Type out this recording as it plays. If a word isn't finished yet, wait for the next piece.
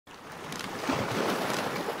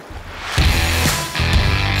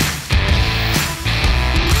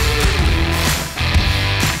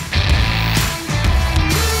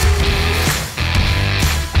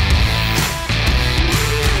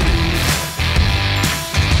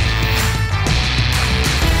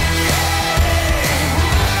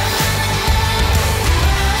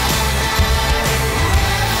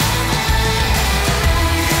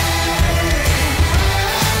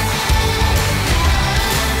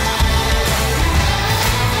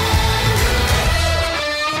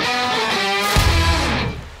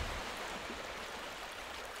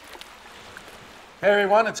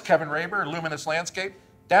everyone, it's Kevin Raber, Luminous Landscape,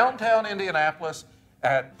 downtown Indianapolis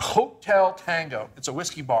at Hotel Tango. It's a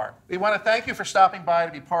whiskey bar. We want to thank you for stopping by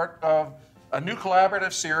to be part of a new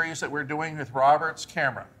collaborative series that we're doing with Robert's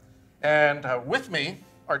Camera. And with me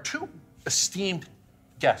are two esteemed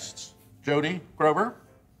guests, Jody Grober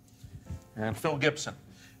and Phil Gibson.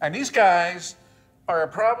 And these guys are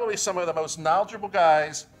probably some of the most knowledgeable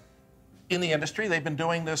guys in the industry. They've been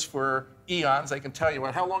doing this for eons. They can tell you.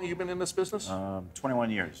 How long have you been in this business? 21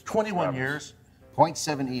 years. 21 years.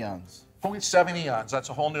 0.7 eons. 0.7 eons. That's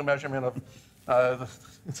a whole new measurement of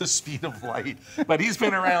the speed of light. But he's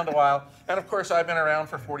been around a while. And of course, I've been around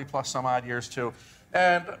for 40 plus some odd years too.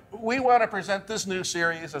 And we want to present this new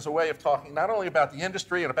series as a way of talking not only about the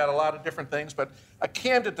industry and about a lot of different things, but a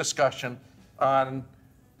candid discussion on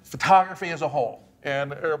photography as a whole.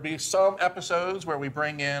 And there'll be some episodes where we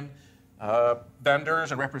bring in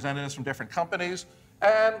vendors and representatives from different companies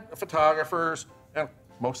and photographers. And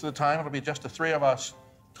most of the time, it'll be just the three of us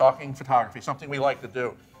talking photography, something we like to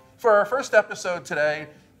do. For our first episode today,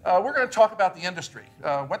 we're going to talk about the industry.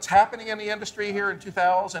 What's happening in the industry here in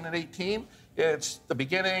 2018. It's the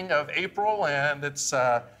beginning of April, and it's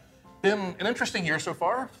been an interesting year so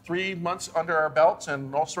far. 3 months under our belts,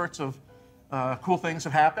 and all sorts of cool things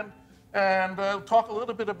have happened. And talk a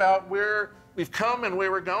little bit about where we've come and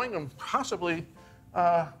where we're going, and possibly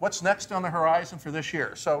what's next on the horizon for this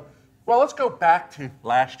year. So, well, let's go back to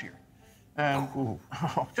last year. And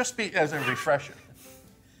just be as a refresher.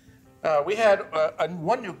 We had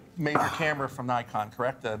one new major camera from Nikon,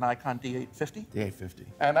 correct? The Nikon D850? D850.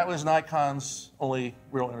 And that was Nikon's only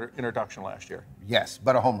real introduction last year. Yes,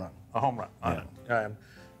 but a home run. A home run. Yeah.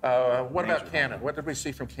 And what about Canon? What did we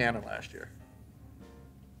see from Canon last year?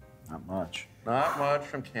 Not much. Not much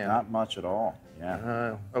from Canon. Not much at all.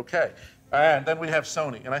 Yeah. Okay. And then we have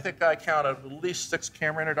Sony. And I think I counted at least 6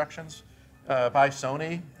 camera introductions by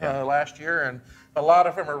Sony last year. And a lot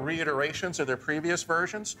of them are reiterations of their previous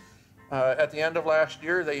versions. At the end of last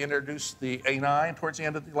year, they introduced the A9 towards the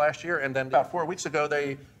end of the last year. And then about 4 weeks ago,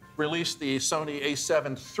 they released the Sony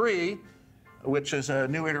A7 III, which is a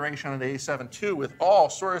new iteration of the A7 II with all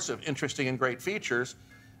sorts of interesting and great features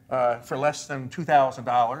for less than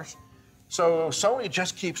 $2,000. So Sony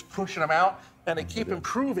just keeps pushing them out, and they keep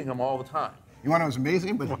improving them all the time. You want to know what's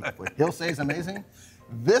amazing? But what he'll say is amazing.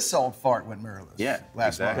 This old fart went mirrorless. Yeah,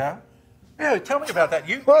 last month. Yeah? Yeah, tell me about that.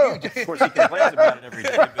 Of course, he complains about it every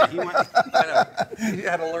day, but he went. You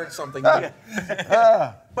had to learn something new.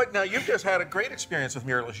 But now you've just had a great experience with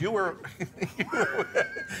mirrorless.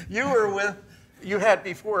 You had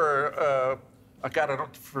before. I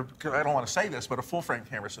don't want to say this, but a full frame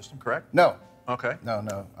camera system, correct? No. Okay.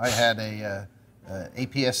 No. I had a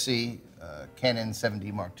APS-C Canon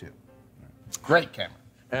 7D Mark II. Great camera.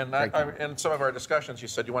 And in some of our discussions, you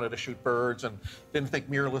said you wanted to shoot birds and didn't think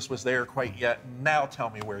mirrorless was there quite yet. Now tell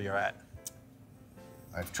me where you're at.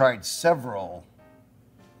 I've tried several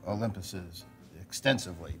Olympuses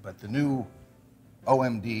extensively, but the new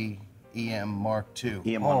OMD EM Mark II.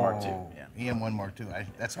 EM1 Mark II, yeah. EM1 Mark II,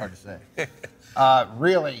 that's hard to say.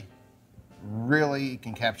 Really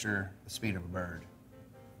can capture the speed of a bird.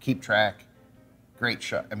 Keep track, great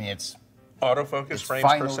shot. I mean, it's autofocus frames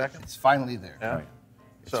per second? It's finally there. Yeah.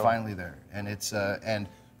 It's finally there, and it's and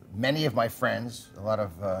many of my friends, a lot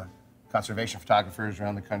of conservation photographers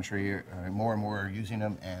around the country, more and more are using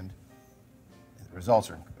them, and the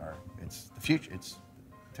results are it's the future. It's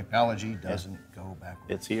technology doesn't go backwards.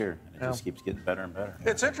 It's here, and it just keeps getting better and better.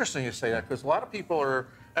 It's interesting you say that because a lot of people are,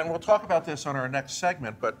 and we'll talk about this on our next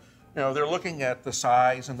segment, but they're looking at the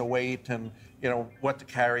size and the weight and what to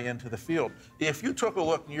carry into the field. If you took a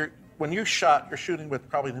look, when you shot, you're shooting with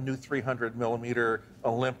probably the new 300 millimeter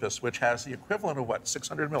Olympus, which has the equivalent of what,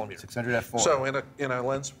 600 millimeters? 600 f4. So in a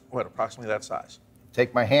lens, what, approximately that size?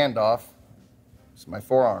 Take my hand off, it's my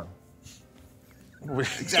forearm.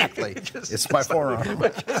 Exactly, it's my forearm.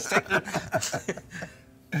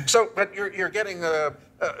 So, but you're getting, and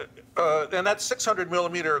that 600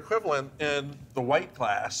 millimeter equivalent in the white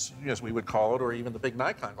glass, as we would call it, or even the big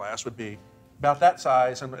Nikon glass would be about that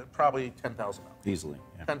size and probably $10,000. Easily.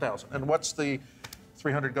 Yeah. 10,000. And what's the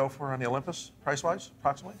 300 go for on the Olympus, price-wise,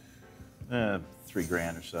 approximately? $3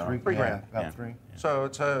 grand or so. $3 grand, about $3. So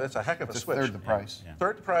it's a heck of a switch. Third the price. Yeah.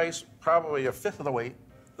 Third the price, probably a fifth of the weight.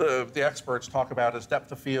 The experts talk about is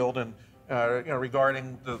depth of field and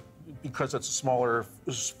regarding because it's a smaller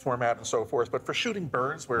format and so forth. But for shooting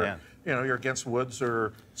birds, where you're against woods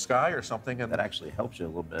or sky or something, and that actually helps you a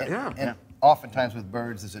little bit. And oftentimes with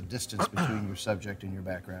birds, there's a distance between your subject and your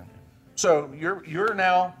background. So you're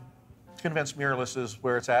now convinced mirrorless is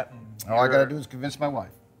where it's at. All I got to do is convince my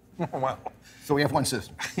wife. Wow. So we have one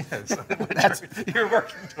system. Yes. You're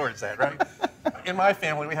working towards that, right? In my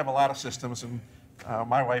family, we have a lot of systems, and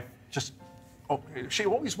my wife just, she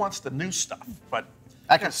always wants the new stuff, but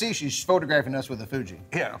I can see she's photographing us with a Fuji.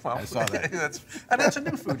 yeah, well, I saw that. that's a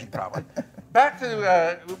new Fuji probably. Back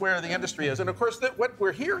to where the industry is, and of course, what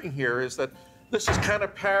we're hearing here is that this is kind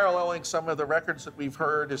of paralleling some of the records that we've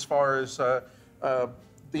heard as far as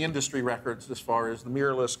the industry records, as far as the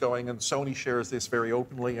mirrorless going, and Sony shares this very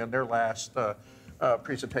openly in their last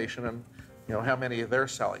presentation, and how many they're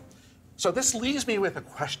selling. So this leaves me with a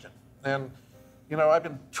question, and I've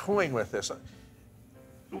been toying with this.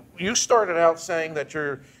 You started out saying that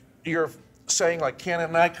you're saying like Canon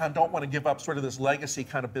and Nikon don't want to give up sort of this legacy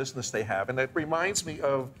kind of business they have, and it reminds me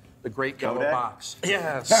of the great yellow Kodak? box.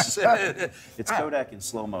 Yes. It's Kodak in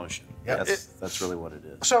slow motion. Yep. That's really what it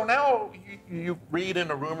is. So now you read in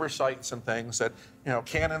the rumor sites and things that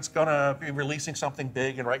Canon's going to be releasing something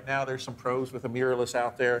big, and right now there's some pros with a mirrorless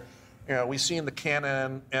out there. We've seen the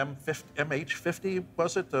Canon MH50,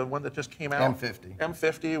 was it the one that just came out? M50.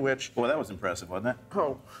 M50, which Boy, that was impressive, wasn't it?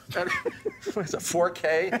 it's a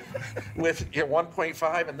 4K with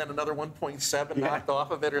 1.5 and then another 1.7 knocked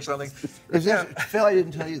off of it or something. Phil, I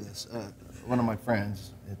didn't tell you this. One of my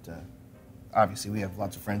friends, obviously we have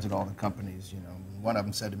lots of friends at all the companies. One of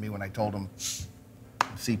them said to me when I told him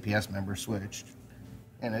CPS member switched,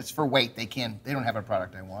 and it's for weight. They don't have a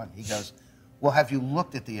product I want. He goes, well, have you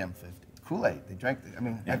looked at the M50? Kool-Aid. They drank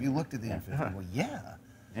have you looked at the M50? Well, yeah.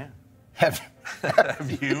 Yeah. Have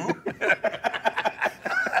you?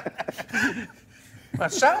 Well,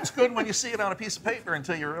 it sounds good when you see it on a piece of paper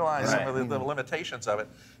until you realize some of the limitations of it.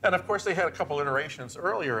 And of course, they had a couple iterations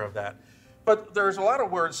earlier of that. But there's a lot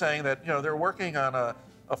of words saying that they're working on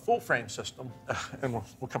a full frame system, and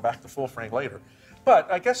we'll come back to full frame later. But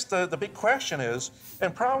I guess the big question is,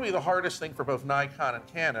 and probably the hardest thing for both Nikon and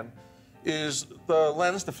Canon, is the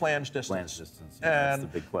lens to flange distance. Flange distance, that's the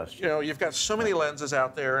big question. You've got so many lenses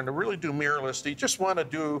out there, and to really do mirrorless, do you just want to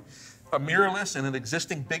do a mirrorless in an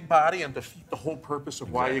existing big body and defeat the whole purpose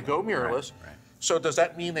of why you go mirrorless? Right. So does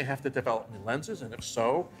that mean they have to develop new lenses? And if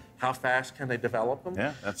so, how fast can they develop them?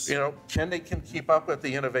 Yeah, that's... can they keep up with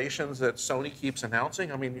the innovations that Sony keeps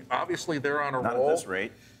announcing? I mean, obviously they're on a Not roll. at this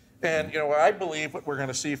rate. And I believe what we're going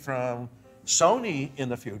to see from Sony in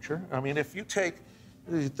the future. I mean, if you take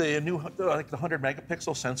the new, like the 100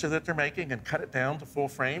 megapixel sensor that they're making and cut it down to full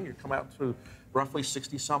frame, you come out to roughly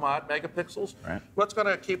 60 some odd megapixels. Right. What's going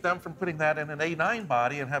to keep them from putting that in an A9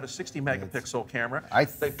 body and have a 60 megapixel camera?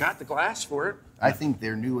 They've got the glass for it. I think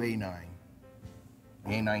their new A9,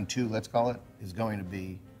 A9 II, let's call it, is going to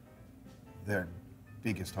be their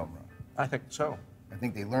biggest home run. I think so. I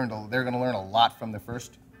think they're going to learn a lot from the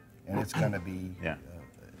first, and it's going to be. Yeah.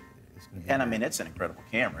 And I mean, it's an incredible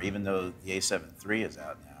camera, even though the A7 III is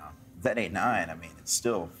out now. That A9, I mean, it's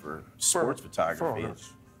still for sports photography.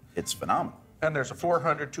 It's phenomenal. And there's a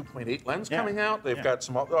 400 2.8 lens coming out. They've got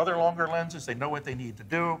some other longer lenses. They know what they need to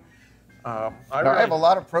do. I have a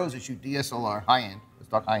lot of pros that shoot DSLR, high-end. Let's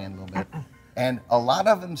talk high-end a little bit. And a lot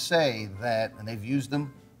of them say that, and they've used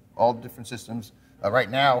them, all different systems. Right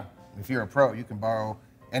now, if you're a pro, you can borrow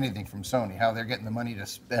anything from Sony. How they're getting the money to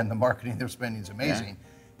spend, the marketing they're spending is amazing. Yeah.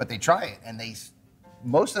 But they try it, and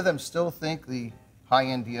most of them still think the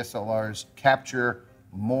high-end DSLRs capture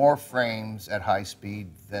more frames at high speed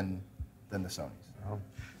than the Sonys.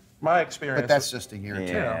 My experience. But that's just a year or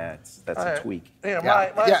two. Yeah, that's a tweak. Yeah,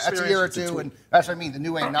 my that's a year or two, and that's what I mean. The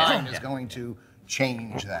new A9 is going to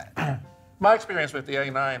change that. My experience with the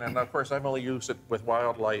A9, and of course I've only used it with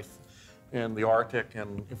wildlife in the Arctic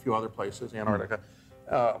and a few other places, Antarctica,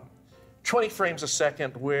 20 frames a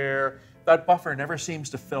second where that buffer never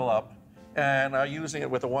seems to fill up, and I'm using it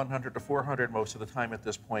with a 100 to 400 most of the time at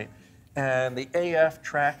this point, and the AF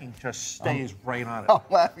tracking just stays right on it. I'm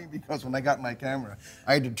laughing because when I got my camera,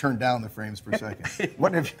 I had to turn down the frames per second.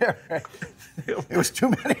 What if it was too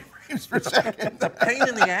many frames per second? It's a pain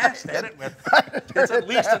in the ass to edit with. It's at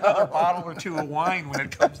least another bottle or two of wine when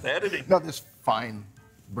it comes to editing. No, this fine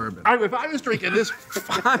bourbon. If I was drinking this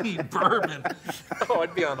fine bourbon,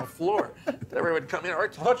 I'd be on the floor. Everyone would come in, I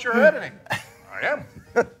thought you were editing. I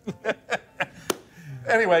am.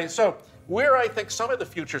 Anyway, so where I think some of the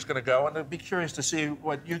future is going to go, and I'd be curious to see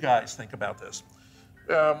what you guys think about this.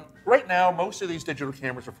 Right now, most of these digital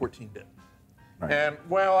cameras are 14-bit. Right. And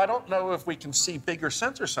while I don't know if we can see bigger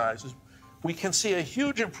sensor sizes, we can see a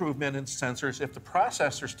huge improvement in sensors if the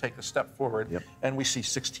processors take a step forward and we see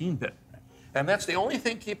 16-bit. And that's the only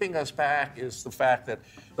thing keeping us back is the fact that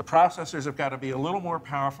the processors have got to be a little more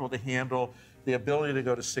powerful to handle the ability to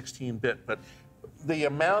go to 16-bit. But the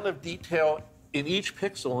amount of detail in each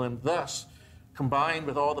pixel and thus combined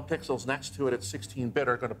with all the pixels next to it at 16-bit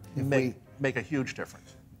are going to make a huge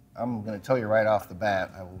difference. I'm going to tell you right off the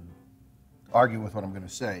bat, I will argue with what I'm going to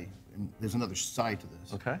say. And there's another side to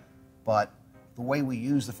this. Okay. But the way we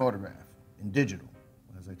use the photograph in digital,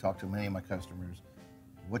 as I talk to many of my customers,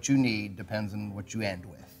 what you need depends on what you end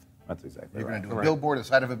with. That's exactly You're right. going to do a billboard at the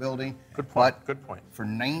side of a building. Good point. But Good point. For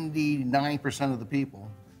 99% of the people,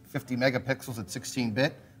 50 megapixels at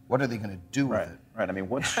 16-bit, what are they going to do with it? Right. I mean,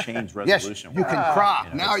 what's changed Yes, resolution? you can crop.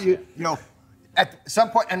 You know, Now you know, at some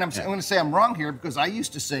point, and I'm going to say I'm wrong here because I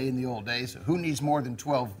used to say in the old days, who needs more than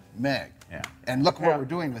 12 meg? Yeah. And look what we're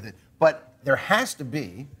doing with it. But there has to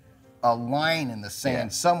be a line in the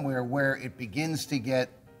sand somewhere where it begins to get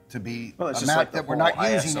to be well, it's a just map like that we're not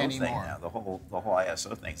using ISO anymore. Thing now. The whole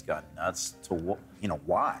ISO thing's gone nuts.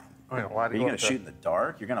 Why? Oh, yeah, why Are you going to shoot in the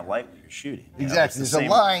dark? You're going to light what you're shooting. You know, Exactly. it's There's the a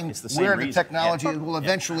line it's the same where the reason. technology will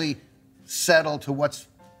eventually settle to what's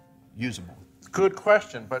usable. Good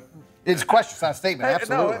question, but It's a question, it's not a statement.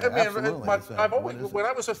 Absolutely. No, I mean, absolutely. but It's, I've always, what is it? when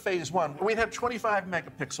I was at phase 1, we had 25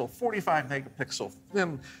 megapixel, 45 megapixel,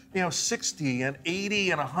 then 60 and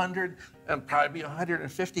 80 and 100 and probably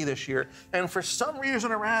 150 this year. And for some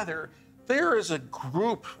reason or other, there is a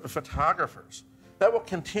group of photographers that will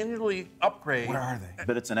continually upgrade. Where are they?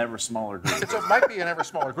 But it's an ever smaller group. It might be an ever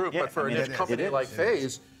smaller group, Yeah, but for I mean, a it is. company It is. like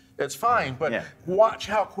Phase, it's fine. But watch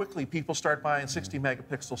how quickly people start buying 60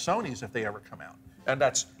 megapixel Sonys if they ever come out. And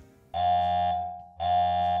that's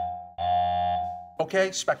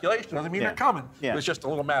okay, speculation doesn't mean they're coming. Yeah. It's just a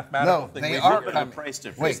little mathematical thing. They we are figured. coming. price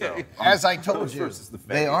difference, Wait, though. as I told Those you, versus the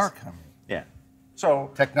they phase. are coming. Yeah.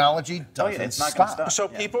 So Technology doesn't it's not gonna stop. stop. So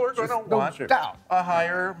people are going to no want doubt. a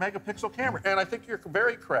higher megapixel camera, and I think you're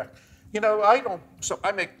very correct.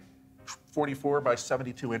 I make 44 by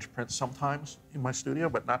 72 inch prints sometimes in my studio,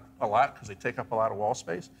 but not a lot because they take up a lot of wall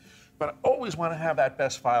space. But I always want to have that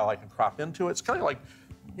best file I can crop into. It's kind of like,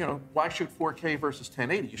 why shoot 4K versus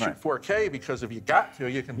 1080? You shoot 4K because if you got to,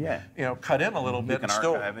 you can, cut in a little bit You can and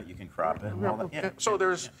still archive it. You can crop it. And all that. Yeah. So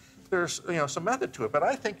there's some method to it, but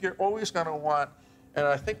I think you're always going to want, and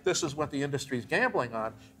I think this is what the industry is gambling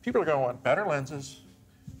on. People are going to want better lenses,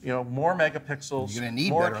 more megapixels, You're gonna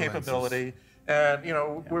need more better capability, and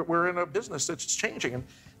we're in a business that's changing. And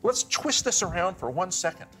let's twist this around for 1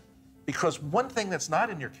 second, because one thing that's not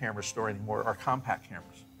in your camera store anymore are compact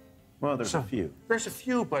cameras. Well, there's a few. There's a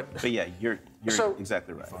few, but yeah, you're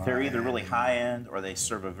exactly right. They're either really high end, or they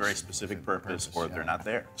serve a very specific purpose, or they're not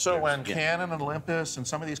there. So when Canon and Olympus and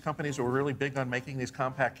some of these companies who were really big on making these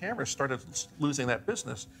compact cameras started losing that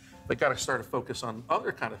business, they got to start to focus on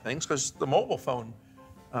other kind of things because the mobile phone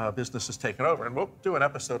business has taken over. And we'll do an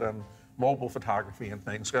episode on mobile photography and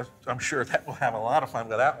things, 'cause I'm sure that we'll have a lot of fun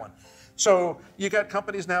with that one. So you got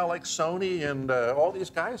companies now like Sony and all these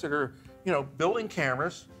guys that are building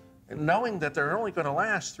cameras, and knowing that they're only going to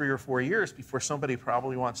last 3 or 4 years before somebody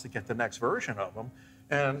probably wants to get the next version of them.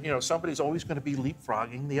 And somebody's always going to be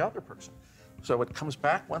leapfrogging the other person. So it comes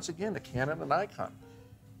back once again to Canon and Nikon.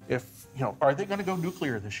 Are they going to go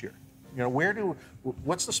nuclear this year?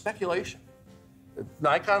 What's the speculation?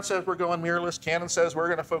 Nikon says we're going mirrorless. Canon says we're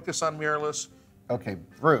going to focus on mirrorless. Okay,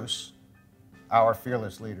 Bruce, our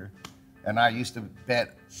fearless leader, and I used to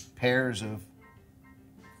bet pairs of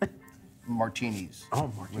martinis.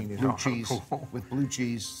 Oh, martinis. With blue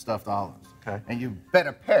cheese stuffed olives. Okay. And you bet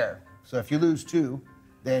a pair. So if you lose 2,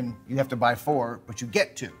 then you have to buy 4, but you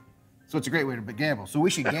get 2. So it's a great way to gamble. So we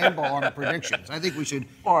should gamble on the predictions. I think we should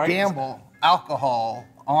gamble alcohol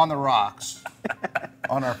on the rocks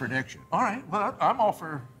on our prediction. All right. Well, I'm all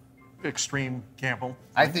for extreme gamble.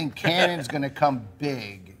 I think Canon's going to come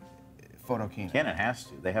big. Photo Canon. Canon has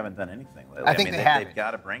to. They haven't done anything lately. I think they've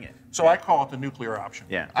got to bring it. So I call it the nuclear option.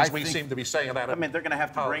 Yeah. Because we seem to be saying that. I mean, they're going to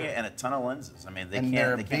have to bring it and a ton of lenses. I mean, they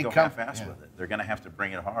can't go half-assed with it. They're going to have to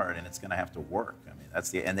bring it hard, and it's going to have to work. I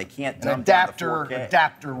mean, and they can't dumb down the 4K.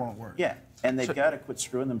 Adapter won't work. Yeah, and they've got to quit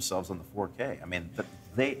screwing themselves on the 4K. I mean,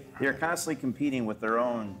 they're constantly competing with their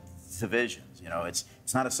own divisions.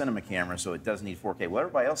 It's not a cinema camera, so it doesn't need 4K. Well,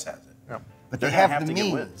 everybody else has it. Yeah. But they have the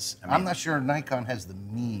means. I'm not sure Nikon has the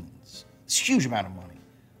means. It's a huge amount of money.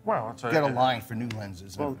 Well, it's get a line for new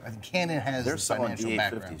lenses. Well, I think Canon has the financial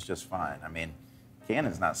background. They're selling D850s just fine. I mean,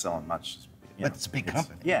 Canon's not selling much. But it's a big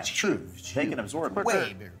company. Yeah, it's true. They can absorb it.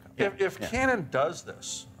 Way bigger company. If Canon does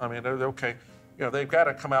this, I mean, they're okay. They've got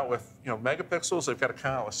to come out with megapixels. They've got to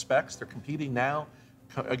come out with specs. They're competing now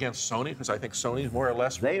against Sony because I think Sony's more or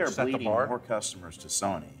less they are set bleeding the bar. more customers to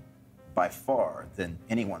Sony by far than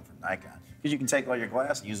anyone from Nikon because you can take all your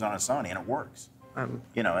glass and use it on a Sony and it works.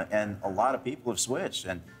 And a lot of people have switched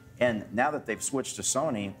and And now that they've switched to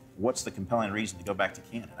Sony, what's the compelling reason to go back to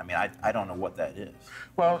Canon? I mean, I don't know what that is.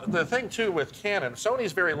 Well, the thing too with Canon,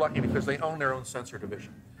 Sony's very lucky because they own their own sensor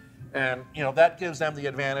division. And that gives them the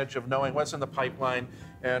advantage of knowing what's in the pipeline,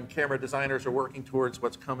 and camera designers are working towards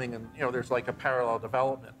what's coming, and there's like a parallel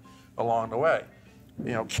development along the way.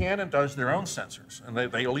 Canon does their own sensors, and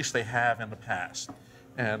they at least they have in the past.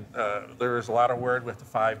 And there is a lot of word with the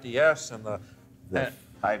 5DS and the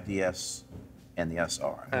 5DS and the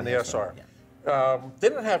SR. And the SR. Yeah.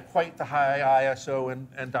 Didn't have quite the high ISO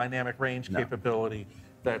and dynamic range capability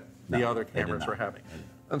that the other cameras were having.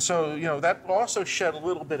 And so, that also shed a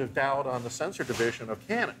little bit of doubt on the sensor division of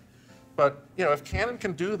Canon. But, if Canon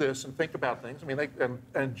can do this and think about things, I mean, they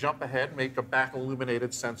and jump ahead, make a back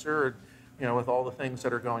illuminated sensor, with all the things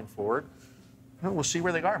that are going forward, we'll see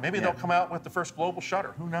where they are. Maybe they'll come out with the first global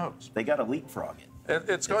shutter. Who knows? They got to leapfrog it.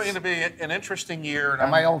 It's going to be an interesting year. And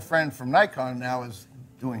my old friend from Nikon now is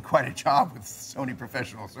doing quite a job with Sony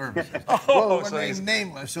Professional Services. We'll remain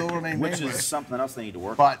nameless. Which is something else they need to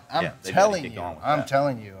work on. But I'm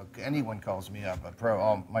telling you, anyone calls me up, a pro,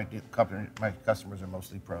 all my customers are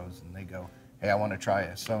mostly pros, and they go, hey, I want to try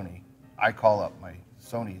a Sony. I call up my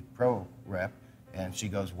Sony Pro rep, and she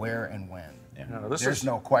goes, where and when? Yeah. There's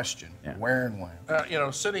no question. Yeah. Where and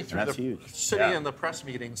when? Sitting in the press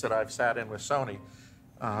meetings that I've sat in with Sony,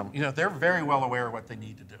 they're very well aware of what they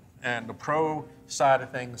need to do. And the pro side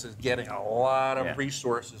of things is getting a lot of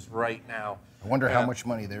resources right now. I wonder how much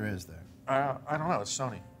money there is there. I don't know. It's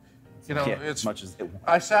Sony. It's as much as they want.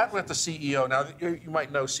 I sat with the CEO. Now, you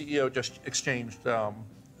might know CEO just exchanged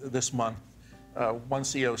this month. One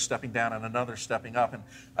CEO stepping down and another stepping up. And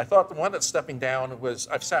I thought the one that's stepping down was,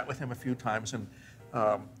 I've sat with him a few times, and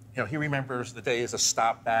he remembers the days of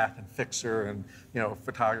stop back and fixer and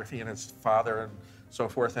photography and his father and so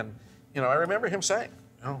forth. And I remember him saying,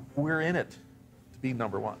 we're in it to be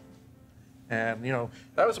number one. And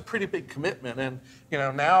that was a pretty big commitment. And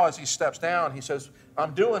now as he steps down, he says,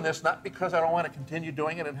 I'm doing this not because I don't want to continue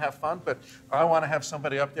doing it and have fun, but I want to have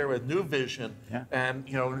somebody up there with new vision and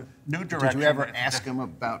new direction. Did you ever ask him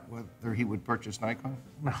about whether he would purchase Nikon?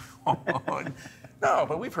 No. No,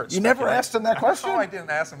 but we've heard. You never asked him that question? No, I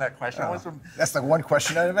didn't ask him that question. That's the one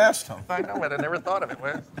question I'd have asked him. I know, but I never thought of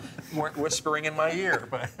it. Weren't whispering in my ear,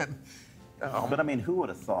 but. But I mean, who would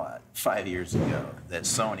have thought 5 years ago that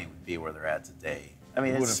Sony would be where they're at today? I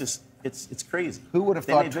mean, it's crazy. Who would have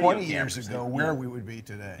thought 20 years ago where we would be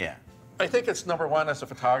today? Yeah. I think it's number one as a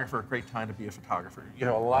photographer, a great time to be a photographer. You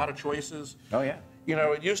have a lot of choices. Oh, yeah.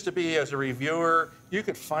 It used to be as a reviewer, you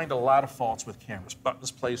could find a lot of faults with cameras, buttons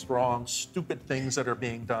placed wrong, stupid things that are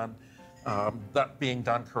being done, not being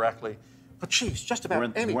done correctly. But geez, just about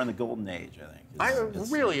anything. We're in the golden age, I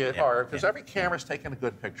think. Really are, because every camera's taking a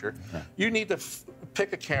good picture. Yeah. You need to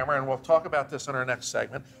pick a camera, and we'll talk about this in our next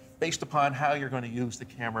segment, based upon how you're going to use the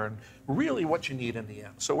camera and really what you need in the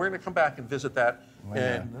end. So we're going to come back and visit that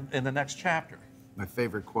in the next chapter. My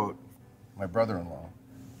favorite quote, my brother-in-law,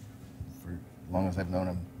 for as long as I've known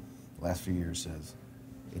him, the last few years, says,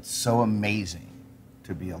 it's so amazing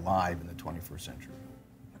to be alive in the 21st century.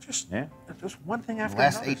 Just one thing after the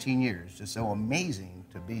last another. 18 years, just so amazing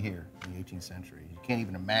to be here in the 18th century. You can't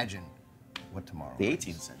even imagine what tomorrow The is.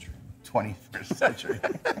 18th century. 21st century.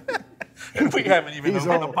 We haven't even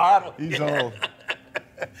opened the bottle. He's old.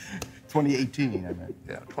 2018, I meant.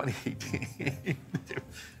 Yeah, 2018.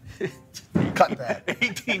 Cut that.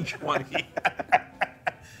 1820.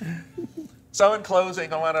 So in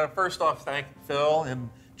closing, I want to first off thank Phil and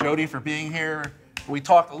Jody for being here. We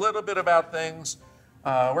talked a little bit about things.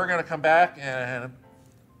 We're going to come back and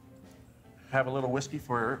have a little whiskey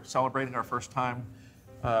for celebrating our first time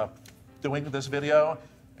doing this video.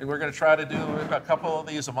 And we're going to try to do a couple of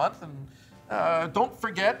these a month. And don't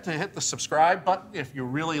forget to hit the subscribe button if you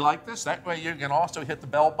really like this. That way you can also hit the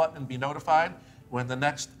bell button and be notified when the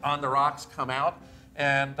next On the Rocks come out.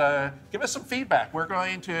 And give us some feedback. We're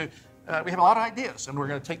going to, we have a lot of ideas, and we're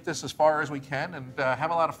going to take this as far as we can and have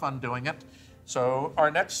a lot of fun doing it. So our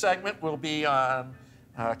next segment will be on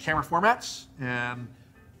camera formats, and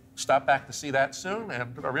stop back to see that soon.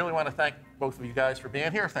 And I really want to thank both of you guys for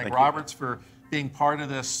being here. Thank Roberts for being part of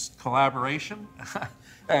this collaboration.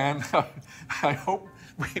 And I hope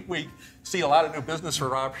we see a lot of new business for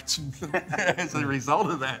Roberts as a result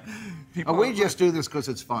of that. We just do this because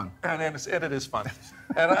it's fun. And it is fun.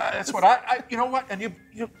 And it's what you know what? And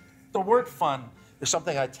the word fun is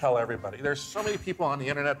something I tell everybody. There's so many people on the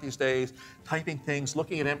internet these days typing things,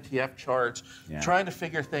 looking at MTF charts, trying to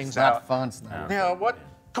figure things out. It's not fun. It's not.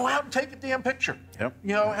 Go out and take a damn picture. Yep.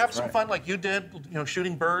 Have some fun like you did,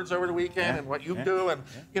 shooting birds over the weekend and what you do. And,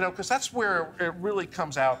 because that's where it really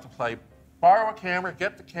comes out to play borrow a camera,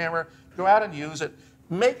 get the camera, go out and use it,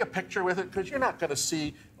 make a picture with it, because you're not going to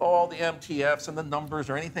see all the MTFs and the numbers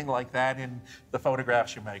or anything like that in the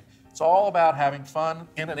photographs you make. It's all about having fun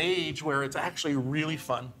in an age where it's actually really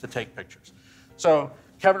fun to take pictures. So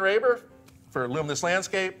Kevin Raber for Luminous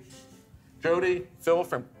Landscape, Jody, Phil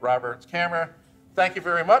from Robert's Camera, thank you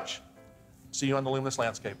very much. See you on the Luminous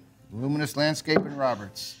Landscape. Luminous Landscape and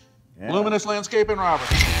Roberts. Yeah. Luminous Landscape and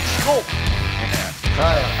Roberts. Cool. Yeah.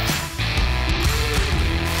 Try it.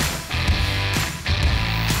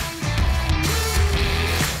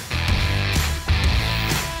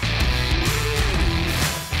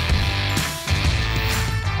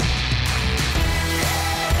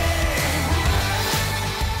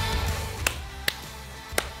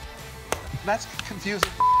 That's confusing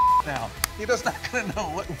now. You're just not going to know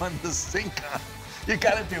what one to sync on. You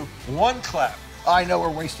got to do one clap. I know we're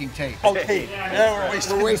wasting tape. Oh, tape. Yeah,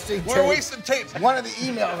 we're wasting tape. We're wasting tapes. One of the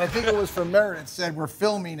emails, I think it was from Meredith, said we're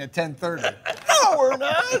filming at 10:30. No, we're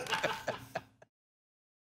not.